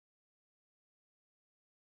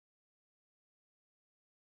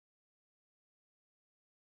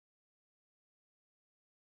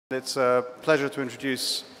It's a pleasure to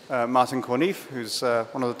introduce Martin Corneef, who's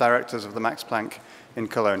one of the directors of the Max Planck in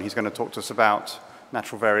Cologne. He's going to talk to us about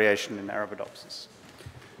natural variation in Arabidopsis.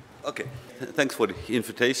 Okay, thanks for the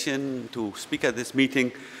invitation to speak at this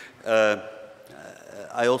meeting.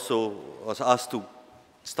 I also was asked to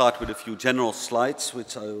start with a few general slides,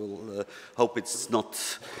 which I will hope it's not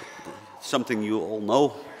something you all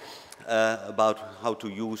know about how to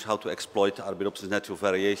use, how to exploit Arabidopsis natural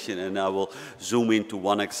variation, and I will zoom into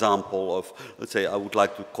one example of, let's say, I would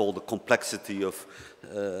like to call the complexity of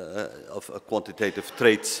quantitative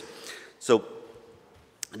traits. So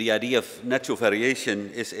the idea of natural variation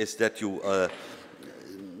is that you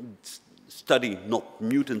study not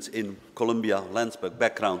mutants in Columbia Landsberg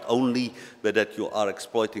background only, but that you are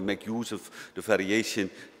exploiting, make use of the variation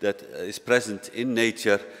that is present in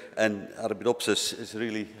nature, and Arabidopsis is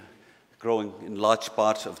really growing in large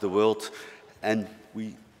parts of the world, and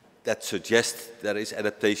that suggests there is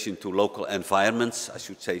adaptation to local environments. I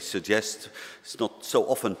should say suggest. It's not so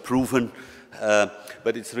often proven,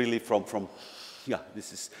 but it's really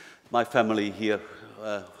this is my family here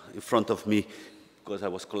in front of me, because I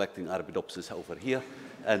was collecting Arabidopsis over here,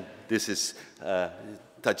 and this is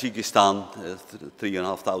Tajikistan,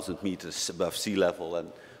 3,500 meters above sea level,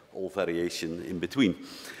 and all variation in between.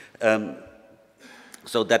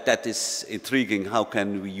 So that is intriguing. How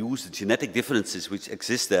can we use the genetic differences which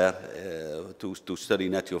exist there to study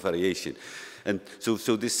natural variation? And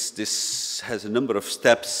so this has a number of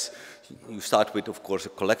steps. You start with, of course, a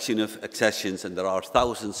collection of accessions, and there are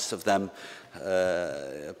thousands of them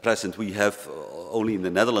present. We have, only in the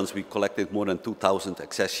Netherlands, we collected more than 2,000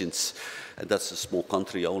 accessions, and that's a small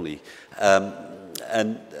country only.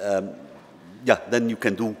 Then you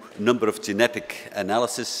can do a number of genetic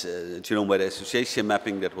analysis. Genome-wide association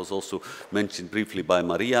mapping, that was also mentioned briefly by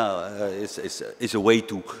Maria, is a way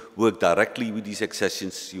to work directly with these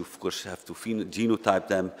accessions. You, of course, have to genotype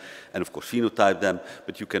them and, of course, phenotype them,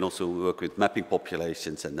 but you can also work with mapping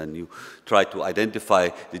populations, and then you try to identify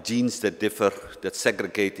the genes that differ, that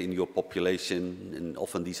segregate in your population, and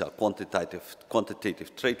often these are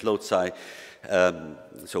quantitative trait loci.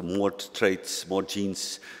 So more traits, more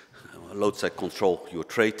genes, loci control your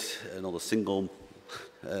trait, not a single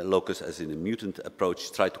locus as in a mutant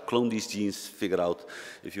approach. Try to clone these genes, figure out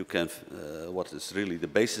if you can, what is really the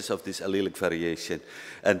basis of this allelic variation.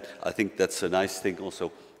 And I think that's a nice thing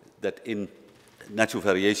also, that in natural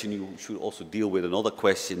variation you should also deal with another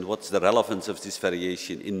question: what's the relevance of this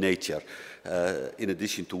variation in nature, in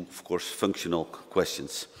addition to, of course, functional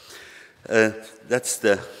questions. That's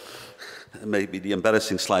maybe the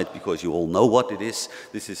embarrassing slide, because you all know what it is.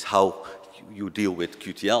 This is how you deal with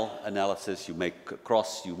QTL analysis. You make a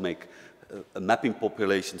cross, you make a mapping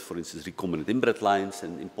population, for instance, recombinant inbred lines.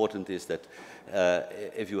 And important is that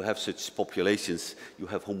if you have such populations, you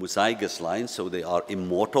have homozygous lines, so they are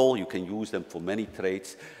immortal. You can use them for many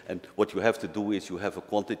traits. And what you have to do is you have a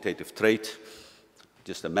quantitative trait,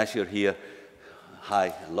 just a measure here,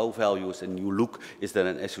 high and low values, and you look, is there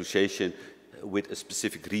an association with a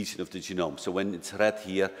specific region of the genome. So when it's red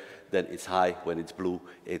here, then it's high. When it's blue,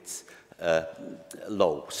 it's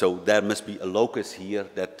low. So there must be a locus here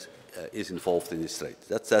that is involved in this trait.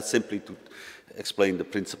 That's simply to explain the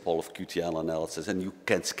principle of QTL analysis. And you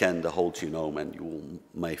can scan the whole genome, and you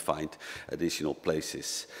may find additional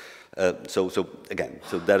places. So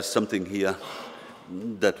there's something here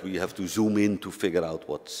that we have to zoom in to figure out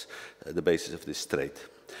what's the basis of this trait.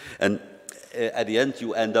 And at the end,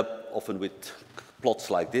 you end up often with plots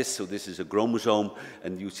like this. So this is a chromosome,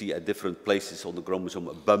 and you see at different places on the chromosome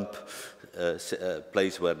a bump,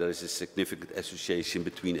 place where there is a significant association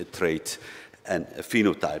between a trait and a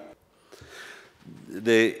phenotype.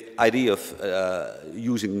 The idea of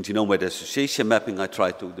using genome-wide association mapping I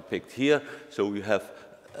try to depict here. So we have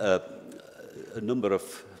a number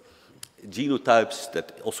of genotypes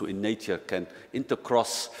that also in nature can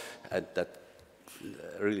intercross, and that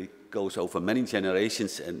really goes over many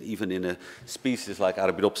generations, and even in a species like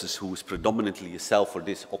Arabidopsis, who is predominantly a cell for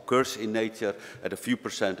this, occurs in nature at a few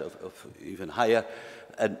percent of even higher,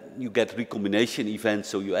 and you get recombination events,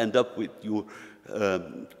 so you end up with your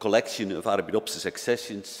collection of Arabidopsis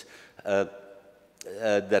accessions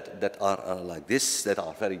that are like this, that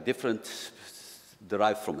are very different,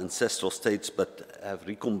 derived from ancestral states, but have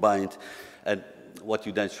recombined. And what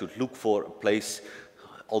you then should look for, a place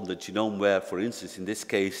on the genome where, for instance, in this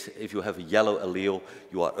case, if you have a yellow allele,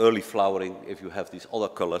 you are early flowering. If you have these other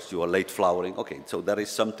colors, you are late flowering. Okay, so there is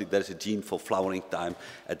something, there's a gene for flowering time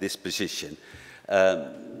at this position.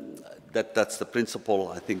 That's the principle,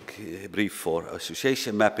 I think, brief for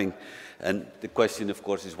association mapping. And the question, of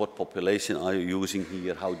course, is what population are you using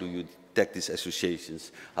here? How do you detect these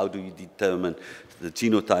associations? How do you determine the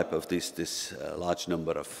genotype of this large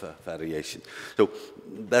number of variation? So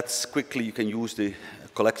that's quickly, you can use the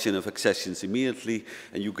collection of accessions immediately,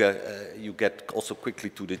 and you get also quickly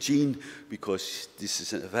to the gene, because this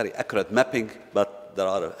is a very accurate mapping, but there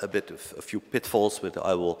are a few pitfalls that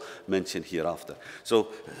I will mention hereafter. So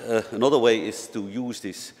another way is to use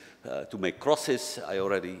this to make crosses. I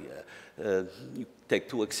already, you take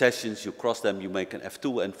two accessions, you cross them, you make an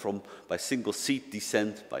F2, and by single seed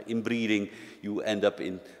descent, by inbreeding, you end up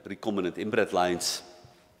in recombinant inbred lines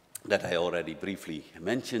that I already briefly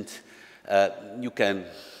mentioned. You can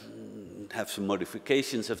have some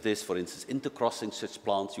modifications of this. For instance, intercrossing such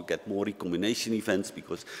plants, you get more recombination events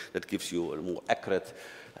because that gives you a more accurate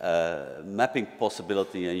mapping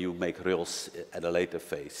possibility, and you make rills at a later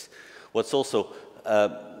phase. What's also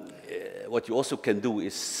what you also can do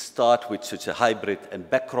is start with such a hybrid and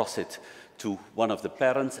backcross it to one of the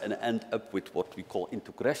parents and end up with what we call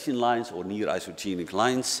intergression lines or near isogenic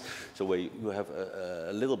lines. So where you have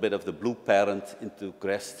a little bit of the blue parent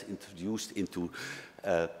introduced into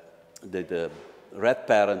the red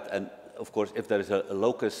parent, and of course if there is a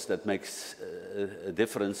locus that makes a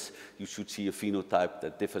difference, you should see a phenotype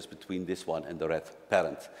that differs between this one and the red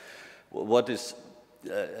parent.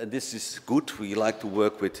 This is good. We like to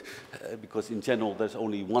work with, because in general there's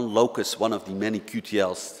only one locus, one of the many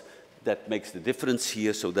QTLs that makes the difference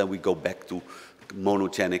here, so then we go back to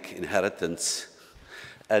monogenic inheritance.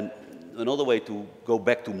 And another way to go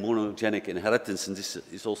back to monogenic inheritance, and this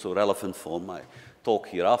is also relevant for my talk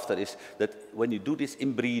hereafter, is that when you do this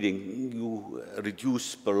inbreeding, you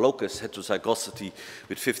reduce per locus heterozygosity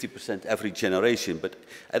with 50% every generation, but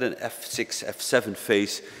at an F6, F7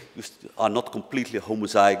 phase, you are not completely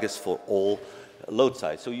homozygous for all load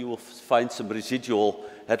sites. So you will find some residual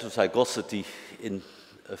heterozygosity in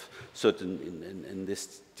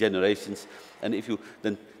these generations. And if you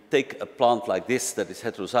then take a plant like this that is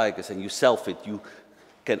heterozygous and you self it, you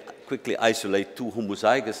can quickly isolate two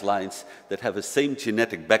homozygous lines that have the same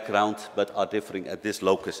genetic background but are differing at this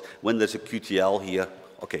locus. When there's a QTL here,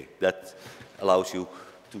 okay, that allows you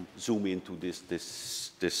to zoom into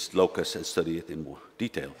this locus and study it in more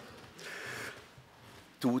detail.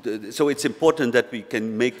 So it's important that we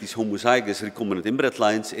can make these homozygous recombinant inbred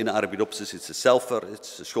lines. In Arabidopsis, it's a selfer,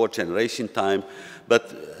 it's a short generation time, but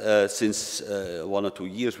since 1 or 2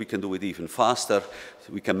 years, we can do it even faster.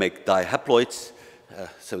 So we can make dihaploids.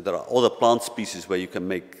 So there are other plant species where you can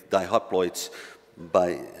make dihaploids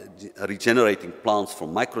by regenerating plants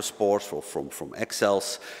from microspores or from egg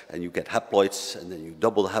cells, and you get haploids, and then you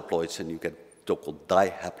double the haploids, and you get so-called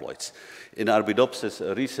dihaploids. In Arabidopsis,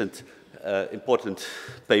 a recent important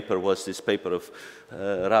paper was this paper of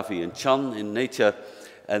Ravi and Chan in Nature,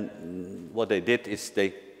 and what they did is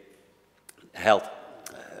they had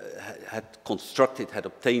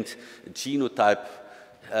obtained a genotype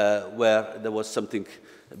where there was something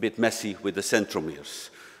a bit messy with the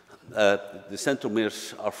centromeres. The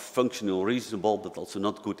centromeres are functionally reasonable, but also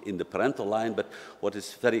not good in the parental line. But what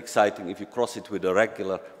is very exciting, if you cross it with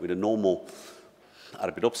a normal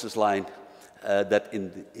Arabidopsis line, that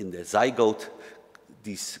in the zygote,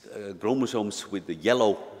 these chromosomes with the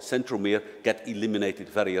yellow centromere get eliminated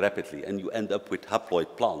very rapidly, and you end up with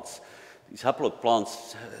haploid plants. These haploid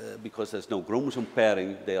plants, because there's no chromosome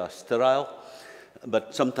pairing, they are sterile,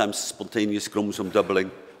 but sometimes spontaneous chromosome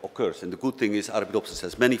doubling occurs. And the good thing is Arabidopsis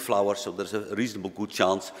has many flowers, so there's a reasonable good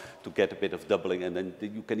chance to get a bit of doubling, and then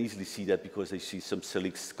you can easily see that because they see some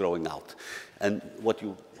calyx growing out. And what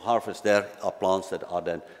you harvest there are plants that are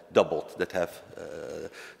then doubled, that have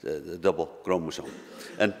the double chromosome.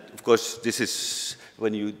 And of course, this is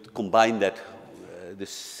when you combine that,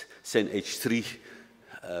 this SEN-H3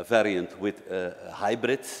 variant with a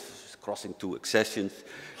hybrid, crossing two accessions,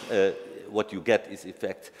 what you get is, in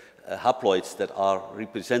fact, haploids that are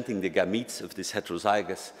representing the gametes of this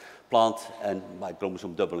heterozygous plant, and by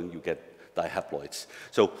chromosome doubling you get dihaploids.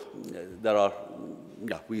 So there are,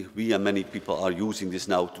 we and many people are using this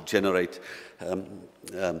now to generate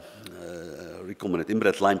recombinant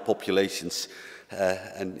inbred line populations.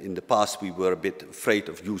 And in the past we were a bit afraid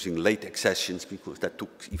of using late accessions because that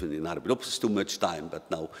took, even in Arabidopsis, too much time. But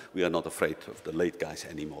now we are not afraid of the late guys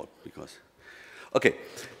anymore. Okay.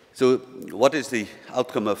 So what is the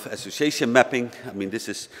outcome of association mapping? I mean, this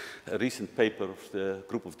is a recent paper of the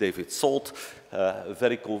group of David Salt.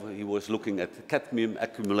 He was looking at cadmium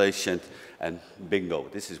accumulation, and bingo,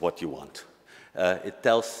 this is what you want. It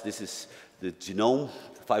tells, this is the genome,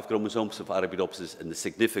 5 chromosomes of Arabidopsis and the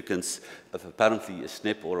significance of apparently a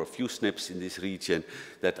SNP or a few SNPs in this region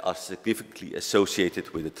that are significantly associated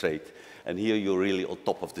with the trait. And here you're really on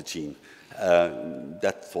top of the gene.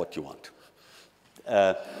 That's what you want.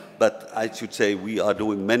 But I should say we are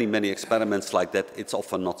doing many, many experiments like that. It's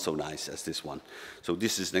often not so nice as this one. So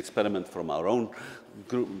this is an experiment from our own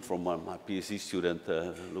group, from my PhD student,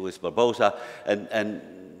 Luis Barbosa. And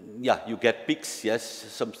yeah, you get peaks, yes,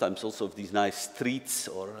 sometimes also of these nice streets,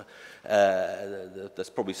 or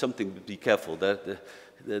that's probably something to be careful.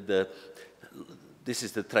 This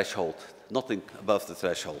is the threshold, nothing above the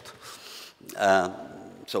threshold.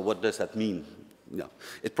 So what does that mean? Yeah.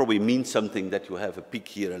 It probably means something that you have a peak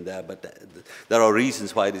here and there, but there are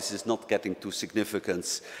reasons why this is not getting to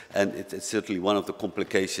significance, and it's certainly one of the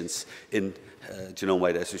complications in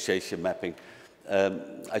genome-wide association mapping.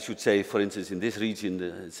 I should say, for instance, in this region,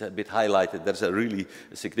 it's a bit highlighted, there's a really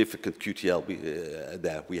significant QTL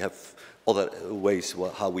there. We have other ways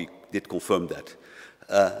how we did confirm that.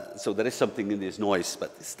 So there is something in this noise,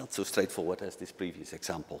 but it's not so straightforward as this previous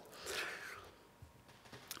example.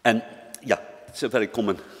 And yeah, it's a very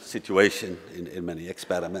common situation in many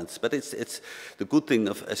experiments, but it's the good thing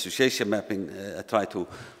of association mapping. I try to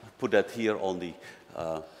put that here on the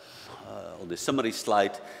summary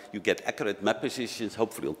slide. You get accurate map positions,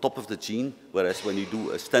 hopefully on top of the gene, whereas when you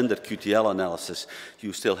do a standard QTL analysis,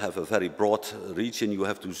 you still have a very broad region. You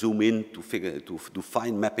have to zoom in to do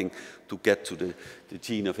fine mapping to get to the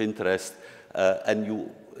gene of interest.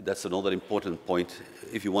 That's another important point.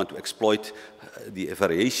 If you want to exploit the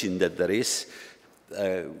variation that there is,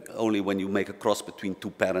 only when you make a cross between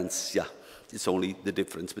two parents, yeah, it's only the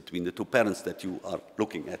difference between the two parents that you are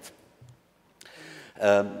looking at.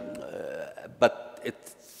 But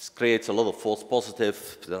it creates a lot of false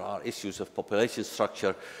positives. There are issues of population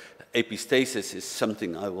structure. Epistasis is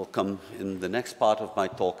something I will come in the next part of my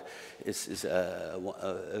talk, is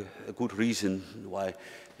a good reason why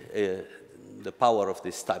the power of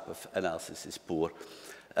this type of analysis is poor.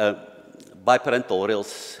 Biparental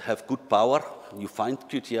rails have good power. You find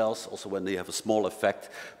QTLs also when they have a small effect,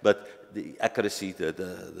 but the accuracy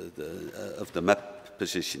of the map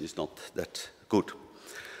position is not that good.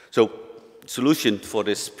 So solution for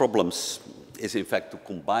these problems is in fact to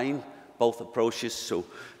combine both approaches. So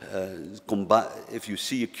if you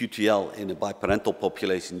see a QTL in a biparental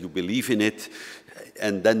population, you believe in it,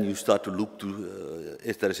 and then you start to look to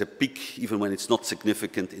if there is a peak, even when it's not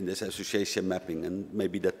significant in this association mapping, and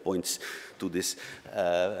maybe that points to this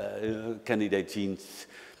candidate genes.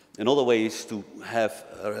 Another way is to have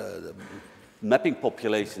mapping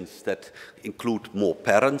populations that include more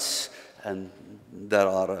parents, and there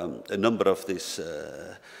are a number of these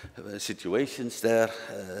situations there.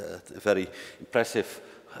 A very impressive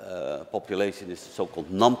population is the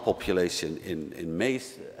so-called NUM population in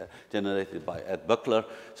maize, generated by Ed Buckler.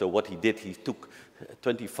 So what he did, he took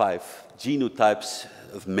 25 genotypes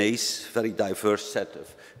of maize, very diverse set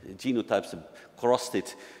of genotypes, and crossed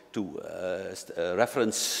it to a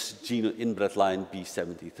reference gene inbred line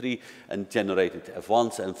B73 and generated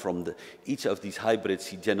F1s. And from each of these hybrids,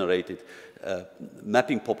 he generated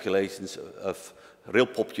mapping populations of real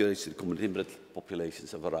populations, common inbred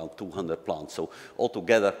populations of around 200 plants. So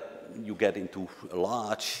altogether, you get into a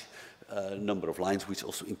large number of lines, which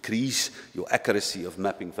also increase your accuracy of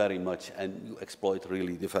mapping very much, and you exploit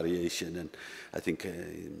really the variation. And I think,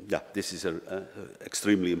 yeah, this is an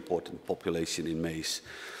extremely important population in maize.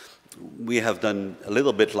 We have done a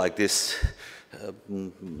little bit like this,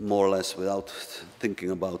 more or less without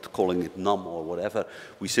thinking about calling it NUM or whatever.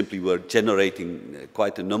 We simply were generating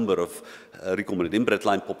quite a number of recombinant inbred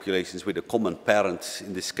line populations with a common parent,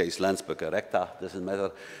 in this case Landsberg erecta, doesn't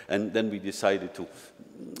matter. And then we decided to,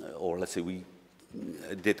 or let's say we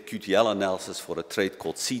did QTL analysis for a trait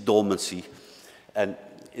called C dormancy, and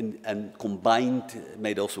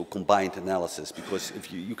made also combined analysis, because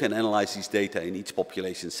if you can analyze these data in each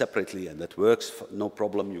population separately, and that works, no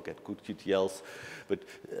problem, you get good QTLs. But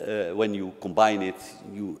when you combine it,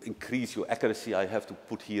 you increase your accuracy. I have to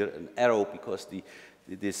put here an arrow, because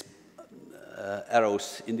these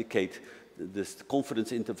arrows indicate this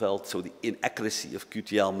confidence interval, so the inaccuracy of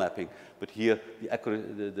QTL mapping. But here,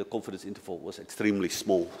 the confidence interval was extremely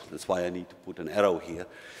small. That's why I need to put an arrow here.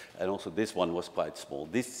 And also this one was quite small.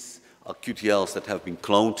 These are QTLs that have been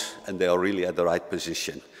cloned, and they are really at the right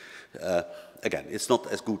position. Again, it's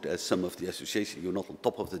not as good as some of the association. You're not on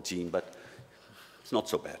top of the gene, but it's not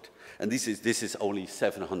so bad. And this is only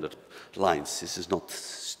 700 lines. This is not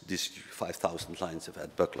this 5,000 lines of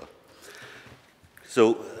Ed Buckler.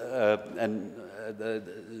 So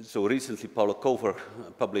So recently Paulo Cover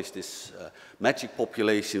published this magic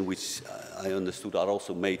population, which I understood are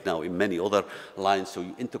also made now in many other lines. So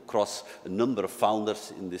you intercross a number of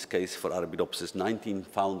founders, in this case for Arabidopsis 19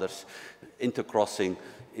 founders, intercrossing,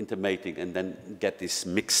 intermating, and then get these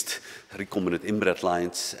mixed recombinant inbred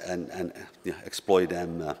lines and exploit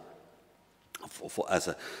them as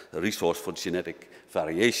a resource for genetic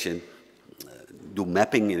variation. Do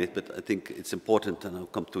mapping in it, but I think it's important, and I'll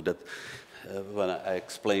come to that when I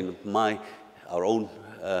explain our own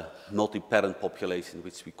multi-parent population,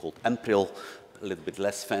 which we called Empril, a little bit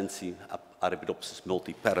less fancy, Arabidopsis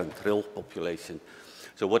multi-parent rill population.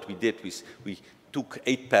 So what we did was we took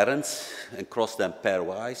 8 parents and crossed them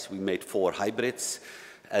pairwise. We made 4 hybrids,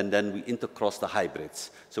 and then we intercrossed the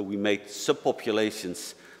hybrids. So we made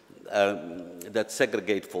subpopulations that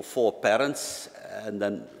segregate for 4 parents, and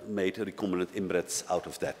then made recombinant inbreds out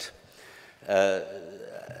of that.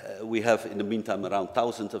 We have, in the meantime, around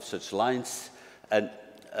 1,000 of such lines, and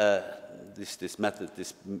this method,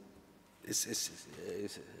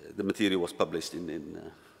 the material was published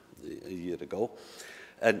a year ago.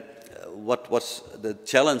 And what was the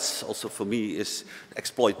challenge also for me is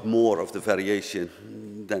exploit more of the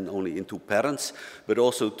variation than only in 2 parents, but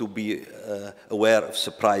also to be aware of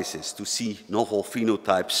surprises, to see novel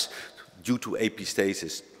phenotypes due to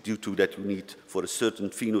epistasis, due to that you need for a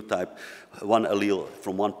certain phenotype one allele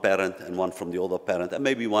from one parent and one from the other parent, and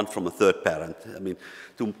maybe one from a third parent. I mean,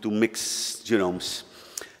 to mix genomes.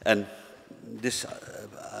 And this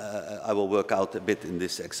I will work out a bit in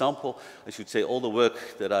this example. I should say all the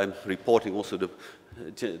work that I'm reporting, also the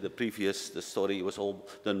story was all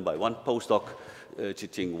done by one postdoc,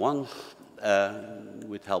 Zhiqing Wang,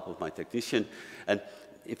 with help of my technician. And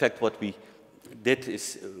in fact, what we did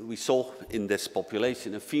is we saw in this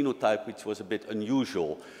population a phenotype which was a bit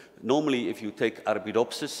unusual. Normally, if you take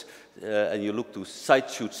Arabidopsis and you look to side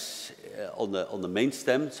shoots on the main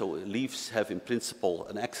stem, so leaves have in principle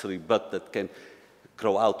an axillary bud that can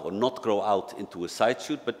grow out or not grow out into a side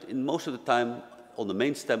shoot, but in most of the time on the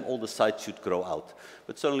main stem all the side shoots grow out.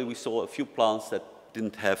 But suddenly we saw a few plants that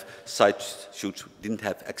didn't have side shoots, didn't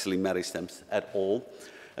have axillary meristems at all,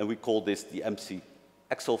 and we call this the MC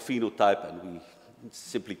axil phenotype, and we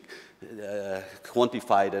simply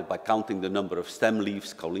quantified it by counting the number of stem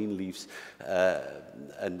leaves, caudine leaves,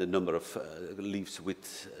 and the number of leaves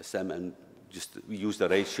with stem, and just we use the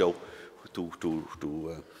ratio to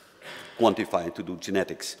quantify and to do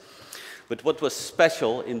genetics. But what was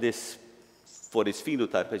special in this, for this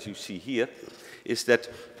phenotype, as you see here, is that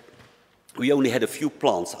we only had a few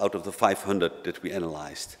plants out of the 500 that we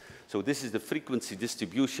analyzed. So this is the frequency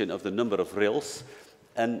distribution of the number of rills,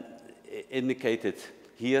 and indicated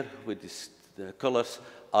here with the colors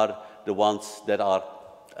are the ones that are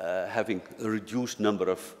having a reduced number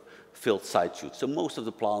of filled side shoots. So most of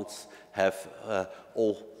the plants have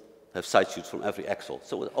all have side shoots from every axil.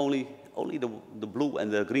 So only the blue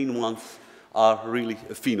and the green ones are really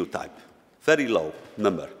a phenotype. Very low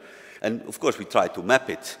number. And of course we tried to map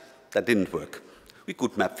it. That didn't work. We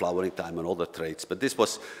could map flowering time and other traits, but this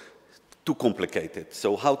was too complicated.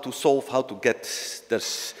 So how to solve, how to get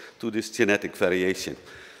this, to this genetic variation?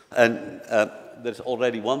 And there's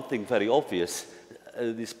already one thing very obvious.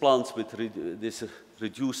 These plants with this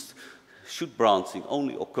reduced shoot branching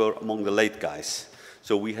only occur among the late guys.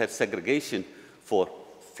 So we had segregation for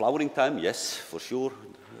flowering time, yes, for sure.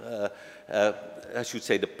 I should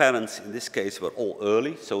say the parents in this case were all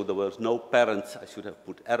early, so there was no parent, I should have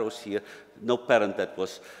put arrows here, no parent that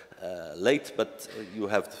was late, but you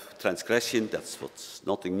have transgression. That's what's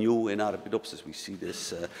nothing new in Arabidopsis. We see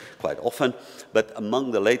this quite often. But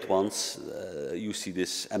among the late ones, you see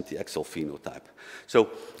this empty axil phenotype. So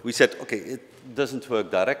we said, okay, it doesn't work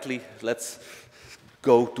directly. Let's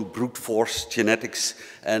go to brute force genetics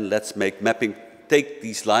and let's make mapping. Take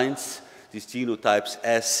these lines, these genotypes,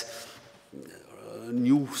 as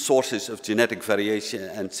new sources of genetic variation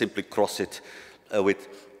and simply cross it with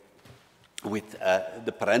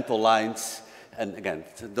the parental lines. And again,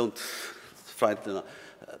 don't frighten.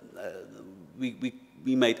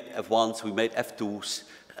 We made F1s, we made F2s,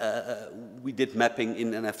 we did mapping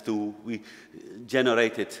in an F2, we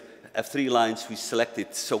generated F3 lines, we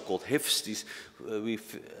selected so-called HIFs.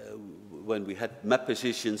 When we had map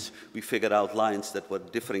positions, we figured out lines that were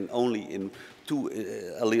differing only in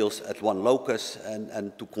 2 alleles at one locus,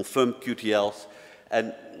 and to confirm QTLs,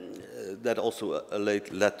 and that also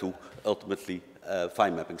led to ultimately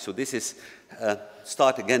fine mapping. So this is,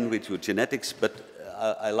 start again with your genetics, but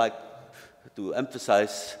I like to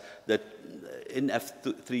emphasize that in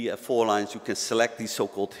F3, F4 lines, you can select these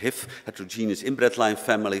so-called HIF, heterogeneous inbred line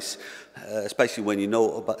families, especially when you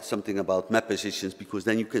know something about map positions, because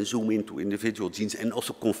then you can zoom into individual genes and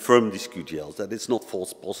also confirm these QTLs, that it's not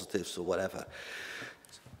false positives or whatever.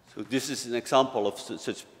 So this is an example of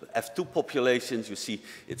such F2 populations. You see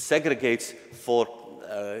it segregates for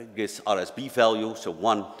this RSB value, so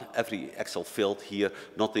one every Excel field here,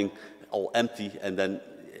 nothing, all empty, and then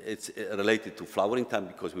it's related to flowering time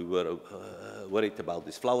because we were worried about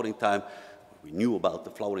this flowering time. We knew about the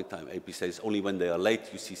flowering time. AP says only when they are late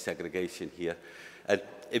you see segregation here. And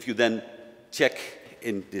if you then check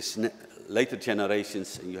in this later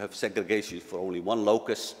generations and you have segregation for only one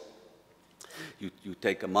locus, you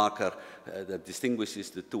take a marker that distinguishes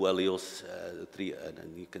the two alleles, the three, and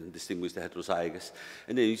then you can distinguish the heterozygous.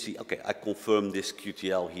 And then you see, okay, I confirm this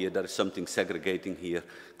QTL here. There is something segregating here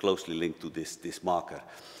closely linked to this marker.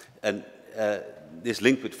 And this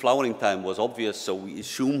link with flowering time was obvious, so we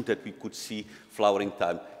assumed that we could see flowering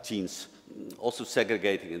time genes also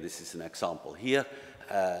segregating, and this is an example here.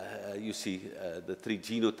 You see the three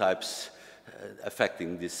genotypes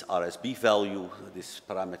affecting this RSB value, this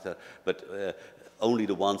parameter, but only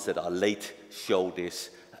the ones that are late show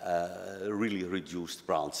this really reduced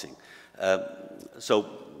branching. So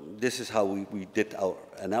this is how we did our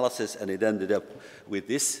analysis, and it ended up with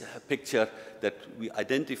this picture that we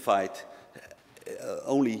identified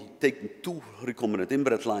only taking 2 recombinant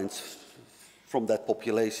inbred lines from that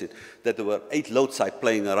population, that there were 8 loci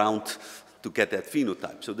playing around to get that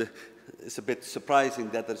phenotype. So it's a bit surprising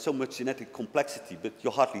that there's so much genetic complexity, but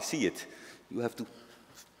you hardly see it. You have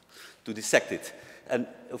to dissect it. And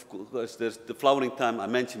of course, there's the flowering time I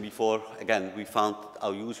mentioned before. Again, we found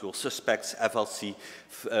our usual suspects, FLC,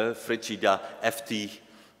 Frigida, FT.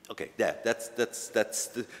 Okay, there, that's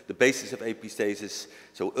the basis of epistasis.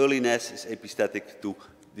 So earliness is epistatic to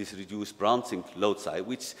this reduced branching loci,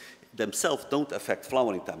 which themselves don't affect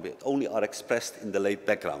flowering time, but only are expressed in the late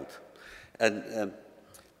background. And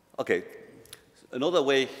okay, another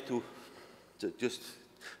way to just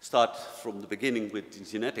start from the beginning with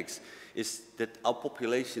genetics is that our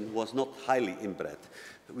population was not highly inbred.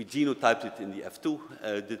 We genotyped it in the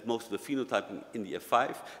F2, did most of the phenotyping in the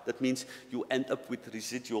F5. That means you end up with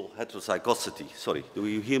residual heterozygosity. Sorry, do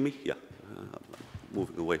you hear me? Yeah, I'm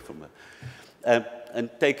moving away from that. And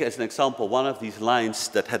take as an example one of these lines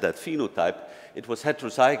that had that phenotype. It was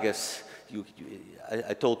heterozygous.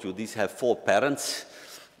 I told you these have 4 parents.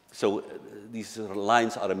 So these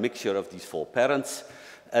lines are a mixture of these 4 parents.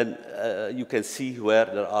 And you can see where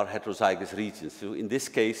there are heterozygous regions. So in this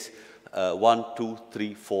case, 1, 2,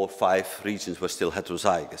 3, 4, 5 regions were still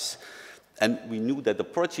heterozygous. And we knew that the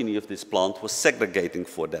progeny of this plant was segregating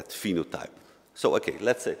for that phenotype. So, okay,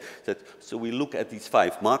 let's say that. So we look at these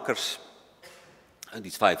 5 markers,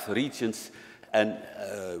 these 5 regions, and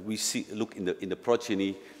we look in the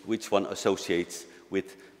progeny which one associates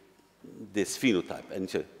with this phenotype. And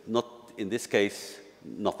so not in this case,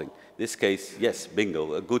 nothing. This case, yes,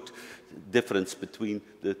 bingo, a good difference between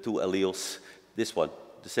the 2 alleles. This one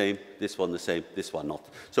the same, this one the same, this one not.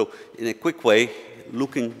 So in a quick way,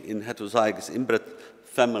 looking in heterozygous inbred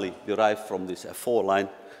family derived from this F4 line,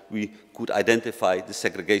 we could identify the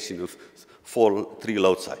segregation of 3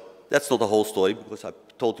 loci. That's not the whole story, because I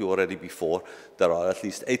told you already before, there are at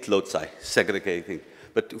least 8 loci segregating.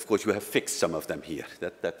 But of course, you have fixed some of them here.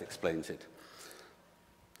 That explains it.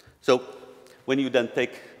 So when you then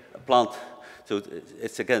take a plant, so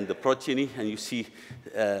it's again the progeny, and you see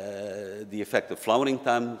the effect of flowering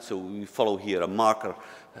time. So we follow here a marker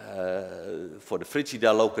for the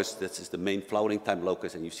Frigida locus. This is the main flowering time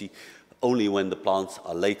locus, and you see only when the plants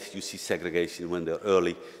are late, you see segregation. When they're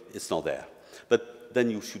early, it's not there. But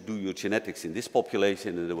then you should do your genetics in this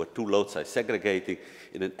population, and there were 2 loci segregating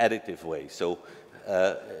in an additive way. So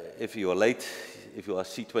if you are late, if you are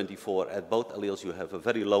C24 at both alleles, you have a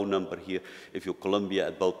very low number here. If you're Columbia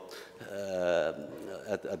at both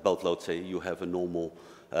loci, you have a normal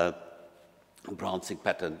branching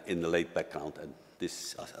pattern in the late background, and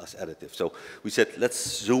this as additive. So we said,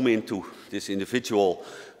 let's zoom into this individual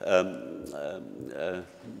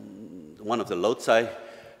one of the loci,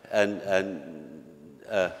 and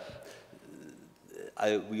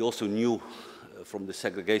we also knew from the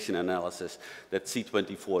segregation analysis that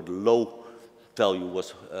C24, the low value,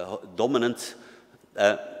 was dominant.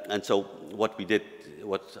 And so what we did,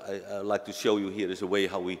 what I like to show you here is a way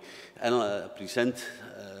how we present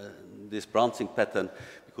this branching pattern,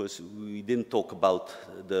 because we didn't talk about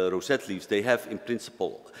the rosette leaves. They have, in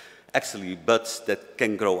principle, actually buds that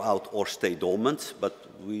can grow out or stay dormant, but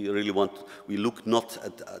we look not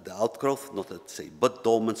at the outgrowth, not at, say, bud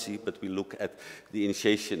dormancy, but we look at the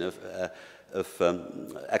initiation of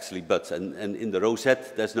actually buds. And in the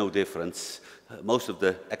rosette, there's no difference. Most of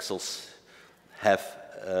the axils have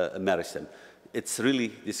a meristem. It's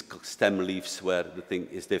really these stem leaves where the thing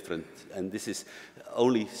is different. And this is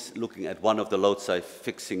only looking at one of the loci,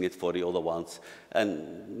 fixing it for the other ones.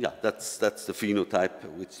 And yeah, that's the phenotype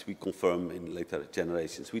which we confirm in later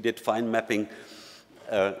generations. We did fine mapping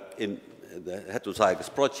in the heterozygous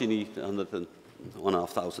progeny,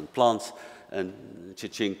 1,500 plants, and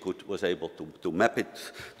Chiching was able to map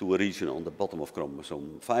it to a region on the bottom of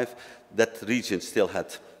chromosome 5. That region still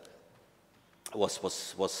had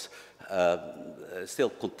still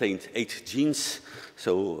contained 8 genes.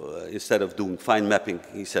 So instead of doing fine mapping,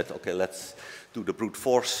 he said, okay, let's do the brute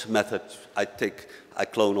force method. I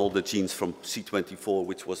clone all the genes from C24,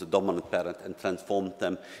 which was a dominant parent, and transformed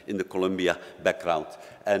them in the Columbia background.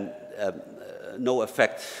 And no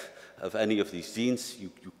effect of any of these genes.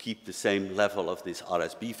 You keep the same level of this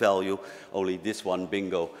RSB value, only this one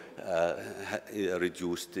bingo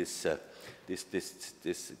reduced this.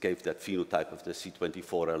 This gave that phenotype of the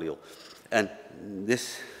C24 allele. And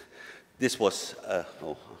this was,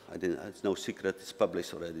 it's no secret, it's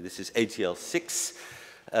published already. This is AGL6.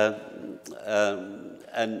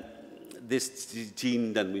 And this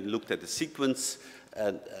gene, then we looked at the sequence,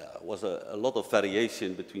 and was a lot of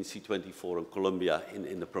variation between C24 and Columbia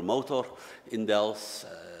in the promoter indels,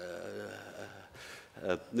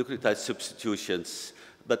 nucleotide substitutions,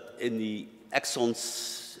 but in the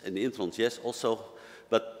exons, in the introns, yes, also,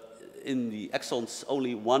 but in the exons,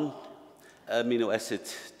 only one amino acid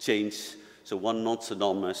change, so one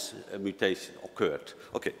non-synonymous mutation occurred.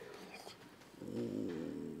 Okay,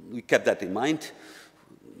 we kept that in mind.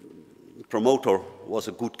 The promoter was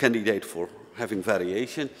a good candidate for having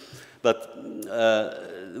variation, but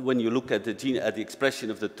when you look at the gene, at the expression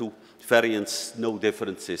of the two variants, no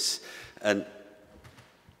differences, and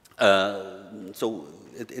so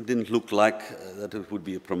it didn't look like that it would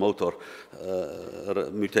be a promoter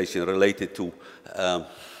mutation related to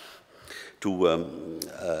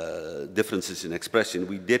differences in expression.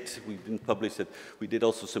 We didn't publish it. We did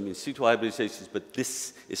also some in situ hybridizations, but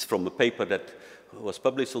this is from a paper that was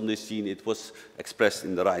published on this gene. It was expressed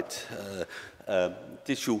in the right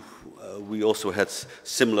tissue. We also had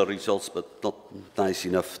similar results, but not nice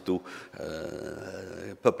enough to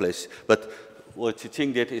publish. But what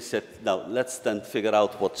Chiching did is said, now let's then figure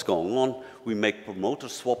out what's going on. We make promoter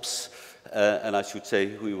swaps, and I should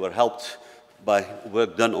say we were helped by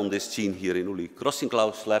work done on this gene here in Uli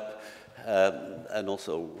Krossinklau's lab, and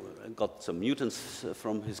also got some mutants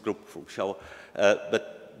from his group from Schauer.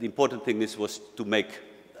 But the important thing was to make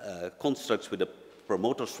constructs with the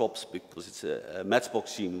promoter swaps, because it's a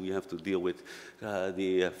matchbox gene. We have to deal with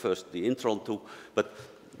first the intron too. But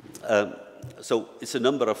so it's a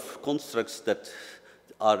number of constructs that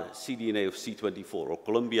are cDNA of C24 or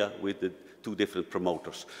Columbia with the two different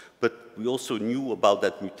promoters. But we also knew about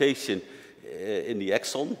that mutation in the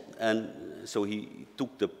exon, and so he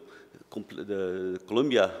took the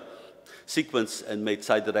Columbia sequence and made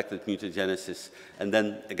site-directed mutagenesis, and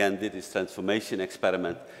then again did this transformation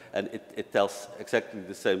experiment, and it tells exactly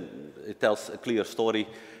the same. It tells a clear story.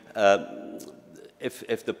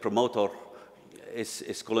 If the promoter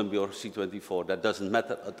is Columbia or C24, that doesn't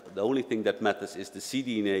matter. The only thing that matters is the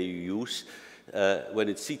cDNA you use. When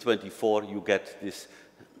it's C24, you get this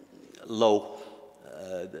low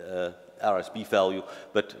RSB value,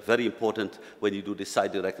 but very important when you do the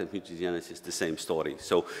site-directed mutagenesis, the same story.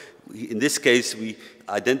 So in this case, we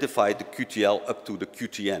identified the QTL up to the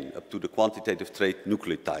QTN, up to the quantitative trait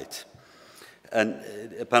nucleotide. And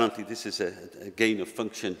apparently this is a gain of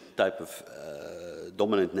function type of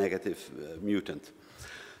dominant negative mutant.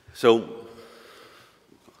 So,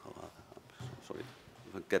 sorry,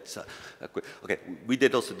 okay, we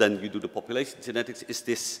did also then, you do the population genetics. Is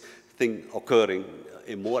this thing occurring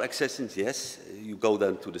in more accessions? Yes. You go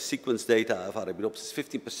then to the sequence data of Arabidopsis.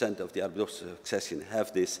 15% of the Arabidopsis accession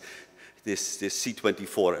have this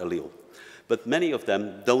C24 allele. But many of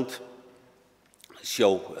them don't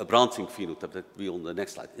show a branching phenotype. That will be on the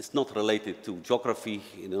next slide. It's not related to geography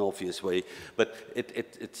in an obvious way, but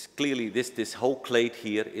it's clearly this whole clade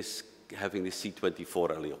here is having the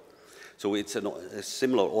C24 allele. So it's a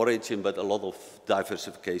similar origin, but a lot of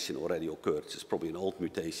diversification already occurred. It's probably an old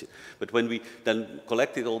mutation. But when we then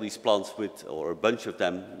collected all these plants with, or a bunch of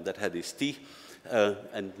them that had this T,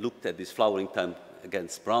 and looked at this flowering time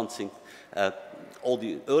against branching, all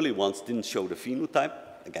the early ones didn't show the phenotype.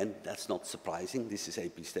 again, that's not surprising. This is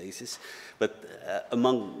epistasis. But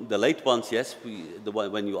among the late ones, yes,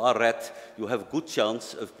 when you are red, you have a good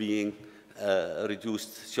chance of being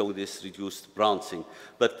showing this reduced branching.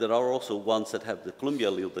 But there are also ones that have the Columbia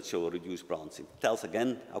allele that show a reduced branching. It tells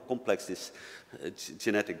again how complex this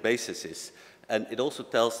genetic basis is. And it also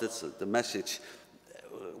tells, that's the message,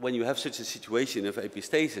 when you have such a situation of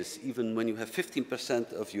epistasis, even when you have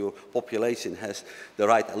 15% of your population has the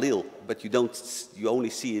right allele, but you only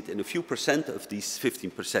see it in a few percent of these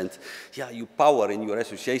 15%, yeah, your power in your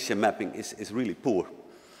association mapping is really poor.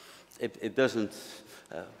 It doesn't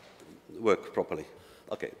work properly.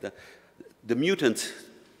 Okay, the mutant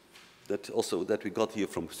that we got here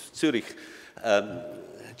from Zurich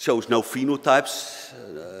shows no phenotypes.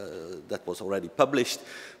 That was already published.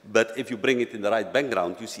 But if you bring it in the right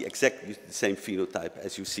background, you see exactly the same phenotype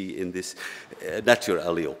as you see in this natural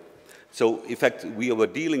allele. So, in fact, we were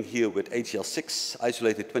dealing here with HL6,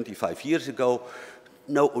 isolated 25 years ago.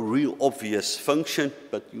 No real obvious function,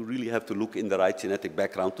 but you really have to look in the right genetic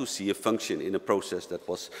background to see a function in a process that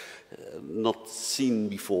was not seen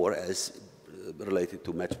before as related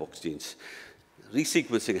to matchbox genes.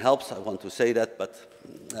 Resequencing helps, I want to say that, but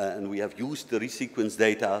and we have used the resequence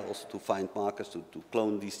data also to find markers to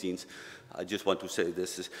clone these genes. I just want to say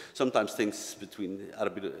this is sometimes things between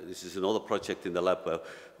Arabidopsis. This is another project in the lab where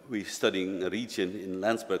we're studying a region in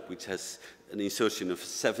Landsberg which has an insertion of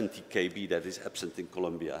 70 kb that is absent in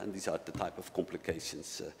Colombia, and these are the type of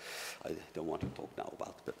complications I don't want to talk now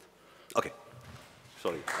about. But okay,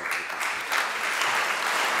 sorry.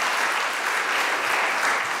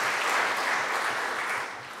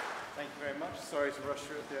 Thank you very much. Sorry to rush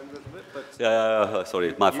you at the end a little bit, but yeah, sorry,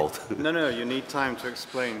 it's my fault. No, you need time to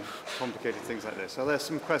explain complicated things like this. Are there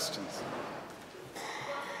some questions?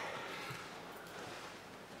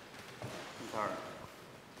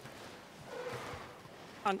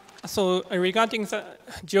 So regarding the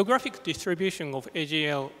geographic distribution of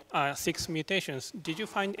AGL6 mutations, did you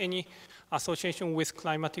find any association with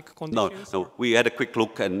climatic conditions? No. We had a quick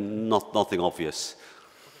look and nothing obvious.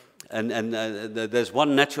 And there's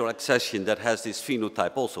one natural accession that has this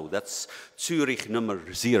phenotype also. That's Zurich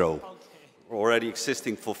number 0, okay. Already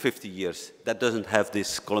existing for 50 years. That doesn't have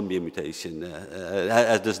this Columbia mutation.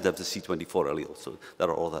 It doesn't have the C24 allele. So there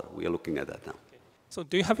are other. We are looking at that now. Okay. So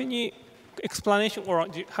do you have any explanation or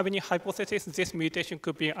do you have any hypothesis this mutation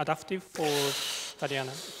could be adaptive for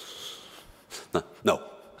Tariana?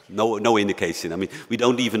 No indication. I mean, we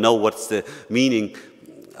don't even know what's the meaning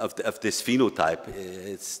of this phenotype.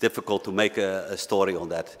 It's difficult to make a story on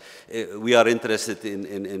that. We are interested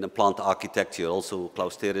in plant architecture. Also,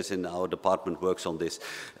 Klaus Teres in our department works on this.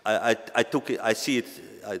 I see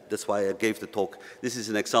it, that's why I gave the talk. This is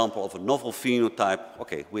an example of a novel phenotype,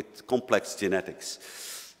 okay, with complex genetics.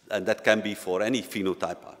 And that can be for any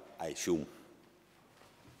phenotype, I assume.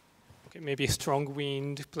 Okay, maybe strong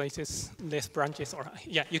wind places, less branches, or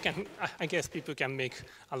yeah, you can. I guess people can make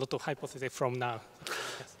a lot of hypotheses from now.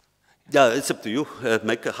 Yes. Yeah, it's up to you.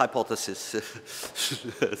 Make a hypothesis.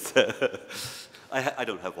 I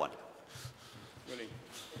don't have one. Really?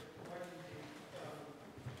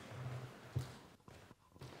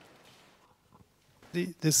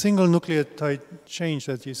 The single nucleotide change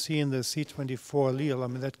that you see in the C24 allele, I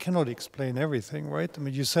mean, that cannot explain everything, right? I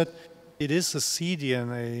mean, you said it is a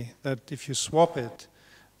cDNA that if you swap it,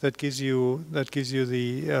 that gives you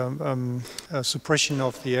the suppression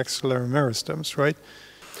of the axillary meristems, right?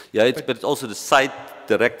 Yeah, but it's also the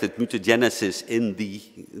site-directed mutagenesis in the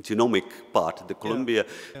genomic part. The Columbia,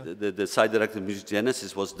 the site-directed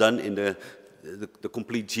mutagenesis was done in the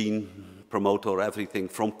complete gene promoter, everything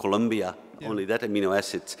from Columbia. Yeah. Only that amino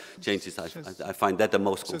acid changes. I find that the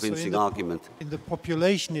most convincing argument. In the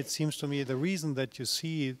population, it seems to me the reason that you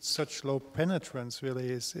see such low penetrance really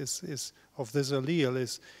is of this allele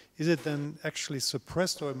is it then actually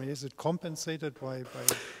suppressed, or I mean, is it compensated by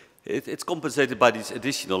It's compensated by this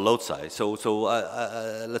additional loci. So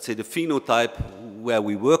let's say the phenotype where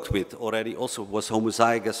we worked with already also was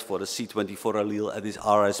homozygous for the C24 allele at this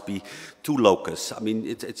RSB2 locus. I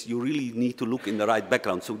mean, you really need to look in the right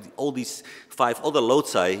background. So all these 5 other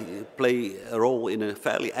loci play a role in a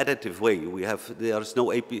fairly additive way.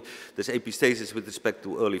 There's epistasis with respect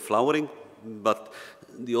to early flowering, but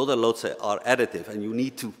the other loci are additive, and you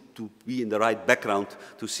need to be in the right background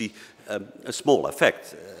to see a small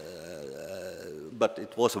effect. But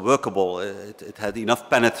it was workable. It had enough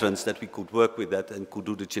penetrance that we could work with that and could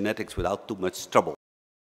do the genetics without too much trouble.